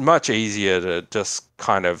 It's much easier to just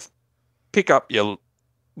kind of pick up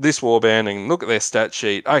this warband and look at their stat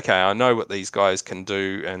sheet. Okay, I know what these guys can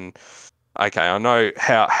do, and okay, I know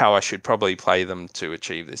how I should probably play them to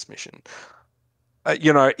achieve this mission.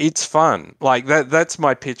 You know, it's fun. Like that's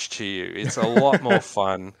my pitch to you. It's a lot more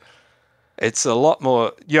fun. It's a lot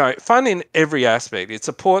more, you know, fun in every aspect. It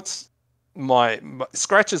supports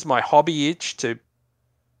scratches my hobby itch to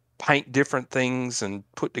paint different things and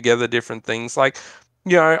put together different things. Like,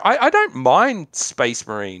 you know, I don't mind Space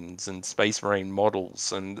Marines and Space Marine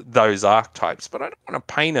models and those archetypes, but I don't want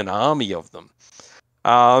to paint an army of them.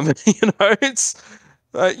 You know, it's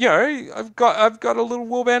you know, I've got a little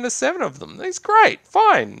warband of 7 of them. It's great,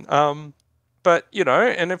 fine. But you know,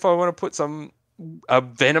 and if I want to put a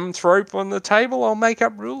Venom trope on the table, I'll make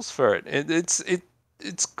up rules for it.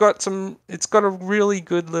 It's got a really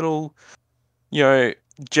good little, you know,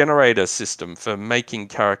 generator system for making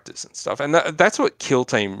characters and stuff, and that's what Kill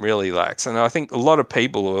Team really lacks. And I think a lot of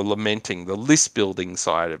people are lamenting the list building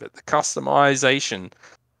side of it, the customization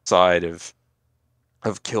side of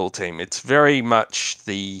Kill Team. It's very much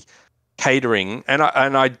the catering, and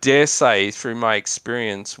I dare say, through my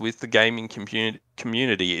experience with the gaming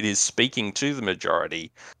community, it is speaking to the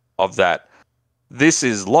majority of that. This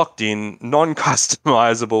is locked in,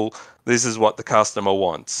 non-customizable. This is what the customer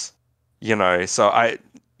wants. You know, so I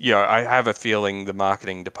have a feeling the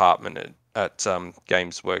marketing department at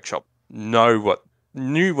Games Workshop knew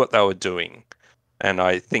what they were doing, and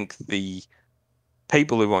I think the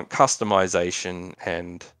people who want customization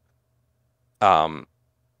and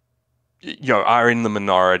you know, are in the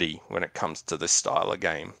minority when it comes to this style of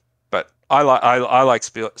game. But I like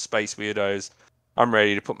Space Weirdos. I'm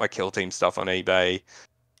ready to put my Kill Team stuff on eBay.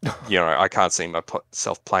 You know, I can't see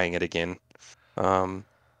myself playing it again.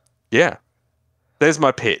 Yeah, there's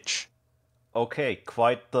my pitch. Okay,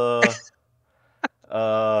 quite the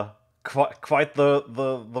quite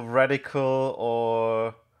the radical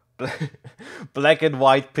or black and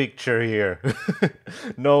white picture here.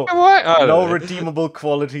 no redeemable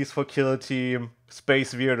qualities for Kill Team.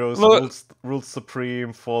 Space Weirdos rules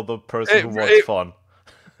supreme for the person who wants fun.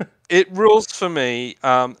 It rules for me.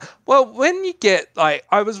 Well, when you get, like,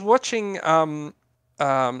 I was watching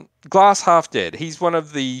Glass Half Dead. He's one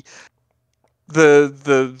of the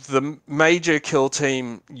major Kill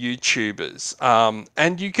Team YouTubers,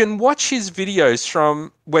 and you can watch his videos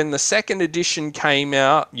from when the second edition came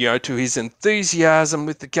out, you know, to his enthusiasm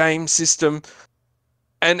with the game system,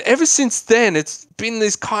 and ever since then it's been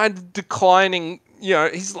this kind of declining. You know,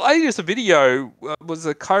 his latest video was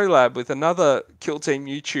a collab with another Kill Team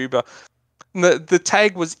YouTuber. The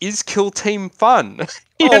tag was, "Is Kill Team fun?"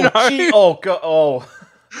 I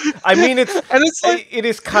mean, it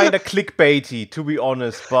is kind of clickbaity, to be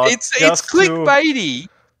honest, but it's clickbaity.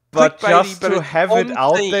 But just to have it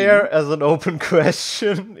out there as an open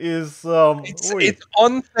question is it's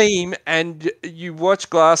on theme, and you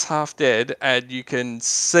watch Glass Half Dead and you can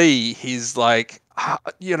see he's like,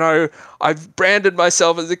 you know, I've branded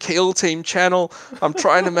myself as a Kill Team channel. I'm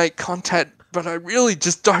trying to make content, but I really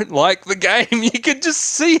just don't like the game. You can just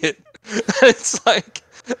see it. It's like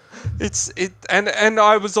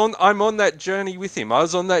I'm on that journey with him. I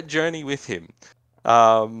was on that journey with him.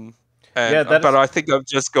 But I think I've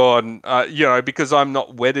just gone, you know, because I'm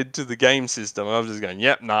not wedded to the game system. I'm just going,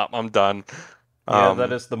 yep, nah, I'm done. Yeah,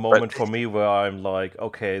 that is the moment for me where I'm like,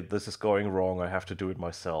 okay, this is going wrong. I have to do it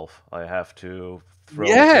myself. I have to throw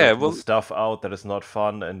the stuff out that is not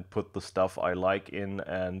fun and put the stuff I like in.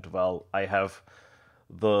 And well, I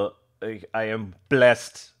am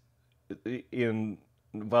blessed in,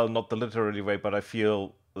 well, not the literary way, but I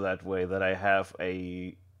feel that way, that I have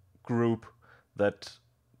a group that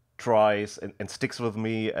tries and sticks with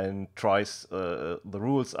me and tries the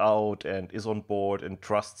rules out and is on board and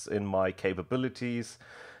trusts in my capabilities.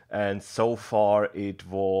 And so far, it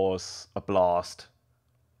was a blast.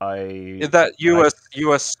 I, That I,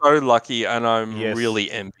 you are so lucky, and I'm yes.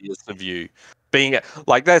 really envious of you. Being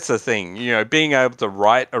like that's the thing, being able to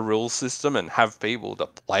write a rule system and have people to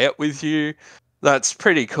play it with you, that's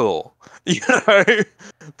pretty cool. You know,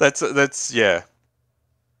 that's yeah.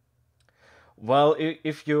 Well,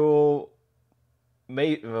 if you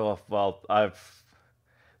may, I've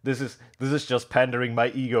this is just pandering my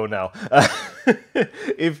ego now.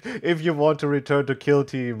 If you want to return to Kill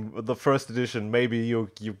Team, the first edition, maybe you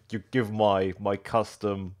give my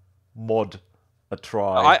custom mod a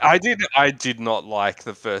try. I did not like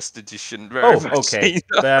the first edition very Oh, much okay.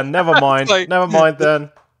 either. Then never It's mind. like, Never mind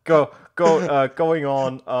then. Going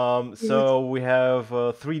on. So we have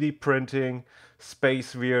 3D printing,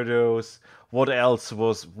 space weirdos. What else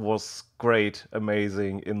was great,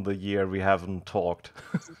 amazing in the year we haven't talked?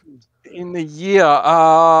 in the year,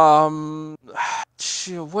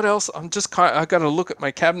 what else? I got to look at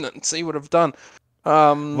my cabinet and see what I've done.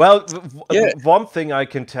 Well, Yeah, one thing I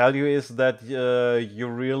can tell you is that you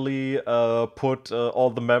really put all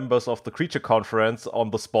the members of the creature conference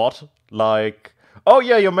on the spot. Like, oh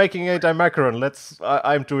yeah, you're making a Dimacaron.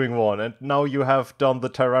 I'm doing one, and now you have done the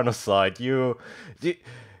Tyrannicide.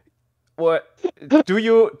 What do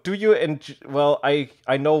you enjoy? Well, I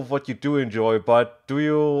know what you do enjoy, but do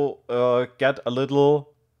you get a little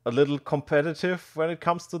competitive when it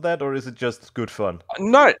comes to that, or is it just good fun?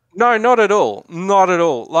 no, no, not at all, not at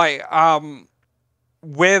all. Like,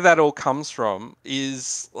 where that all comes from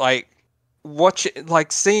is like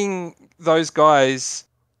seeing those guys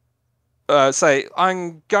say,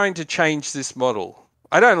 "I'm going to change this model."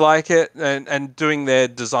 I don't like it, and doing their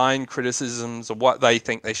design criticisms of what they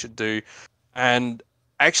think they should do, and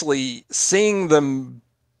actually seeing them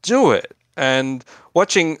do it and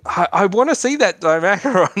watching. I want to see that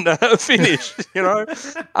Dimacaron finish.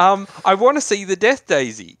 I want to see the Death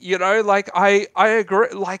Daisy. Like I agree.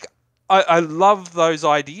 Like I love those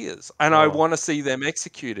ideas, and I Oh. want to see them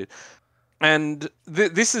executed. And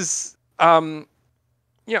this is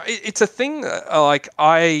it's a thing that, like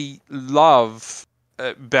I love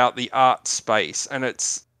about the art space, and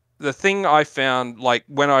it's the thing I found like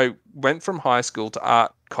when I went from high school to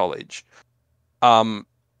art college. Um,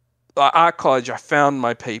 Art college, I found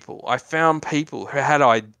my people. I found people who had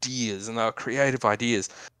ideas and they were creative ideas,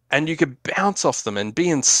 and you could bounce off them and be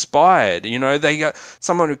inspired. They got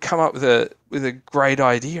someone who come up with a great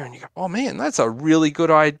idea, and you go, "Oh man, that's a really good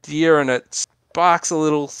idea," and it sparks a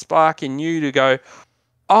little spark in you to go,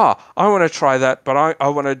 I want to try that, but I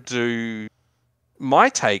want to do my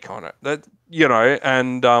take on it.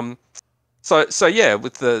 And so yeah,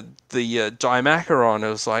 with the Dimacaron, it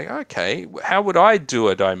was like, okay, how would I do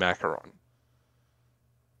a Dimacaron?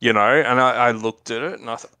 And I looked at it and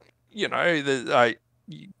I thought, I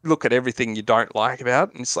look at everything you don't like about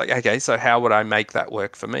it, and it's like, okay, so how would I make that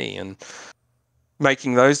work for me? And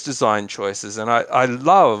making those design choices, and I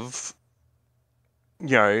love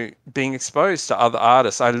being exposed to other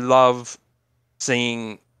artists. I love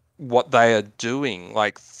seeing what they are doing,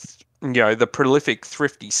 like the prolific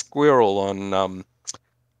Thrifty Squirrel on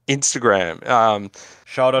Instagram.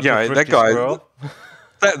 Shout out to That Thrifty guy, Squirrel.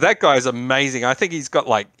 that guy's amazing. I think he's got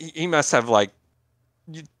like he must have like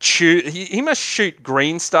he must shoot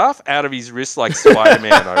green stuff out of his wrist like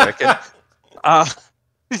Spider-Man. I reckon.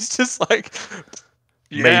 He's just like,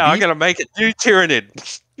 yeah, I'm Maybe. gonna make a new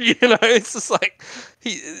Tyranid. It's just like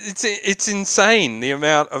it's insane the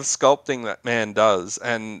amount of sculpting that man does,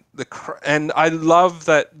 and and I love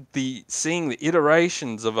that seeing the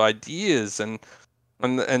iterations of ideas and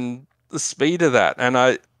the speed of that, and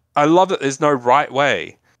I love that there's no right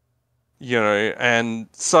way, and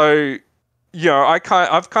so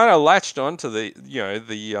I've kind of latched onto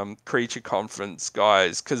the creature conference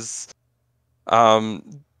guys because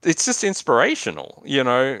it's just inspirational,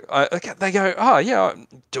 they go, oh yeah,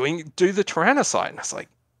 do the Tyrannicide, and it's like,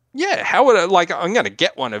 yeah, how would I, like, I'm going to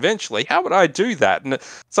get one eventually. How would I do that? And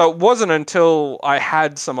so it wasn't until I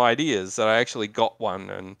had some ideas that I actually got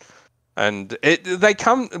one, and they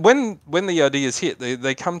come when the ideas hit,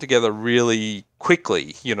 they come together really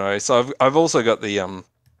quickly, So I've also got the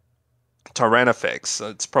Tyrannifex. So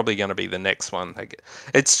it's probably going to be the next one.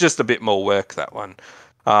 It's just a bit more work, that one.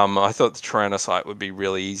 I thought the Tyrannocyte would be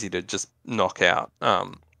really easy to just knock out.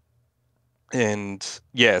 And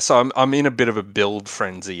yeah, so I'm in a bit of a build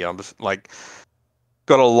frenzy. I'm like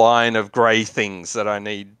got a line of grey things that I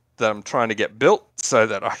need that I'm trying to get built so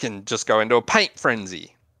that I can just go into a paint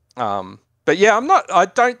frenzy. But yeah, I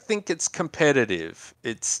don't think it's competitive.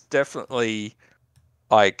 It's definitely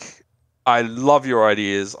like, I love your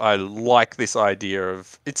ideas. I like this idea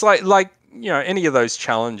of, it's like, any of those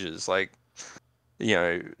challenges, like,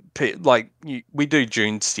 we do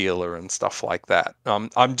June Stealer and stuff like that.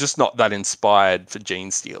 I'm just not that inspired for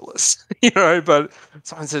Gene Stealers, but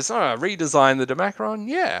someone says, redesign the Dimacron.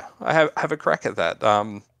 Yeah, I have a crack at that.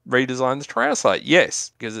 Redesign the Tyrannosaurus.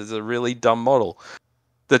 Yes, because it's a really dumb model.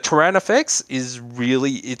 The Tyrannofex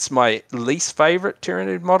it's my least favorite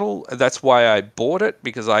Tyranid model. That's why I bought it,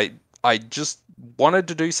 because I just wanted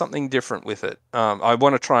to do something different with it. I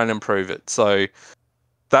want to try and improve it. So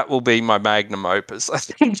that will be my magnum opus, I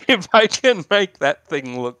think, if I can make that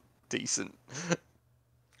thing look decent.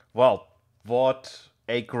 Well, what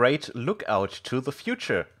a great lookout to the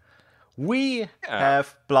future. We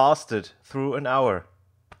have blasted through an hour.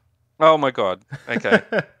 Oh my god. Okay.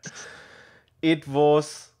 It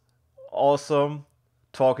was awesome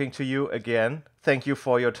talking to you again. Thank you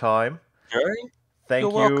for your time. Jerry, Thank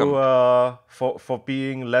you're you welcome. for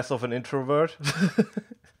being less of an introvert.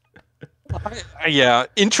 Yeah,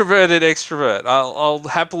 introverted extrovert. I'll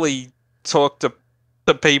happily talk to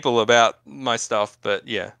people about my stuff, but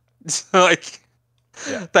yeah, it's like,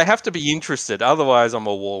 they have to be interested. Otherwise, I'm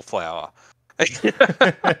a wallflower.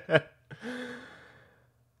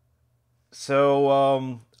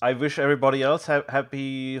 So I wish everybody else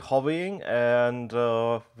happy hobbying, and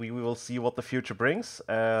we will see what the future brings,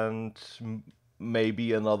 and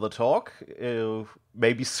maybe another talk,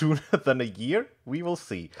 maybe sooner than a year. We will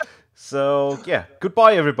see. So yeah,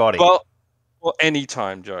 goodbye, everybody. Well,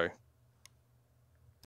 anytime, Joe.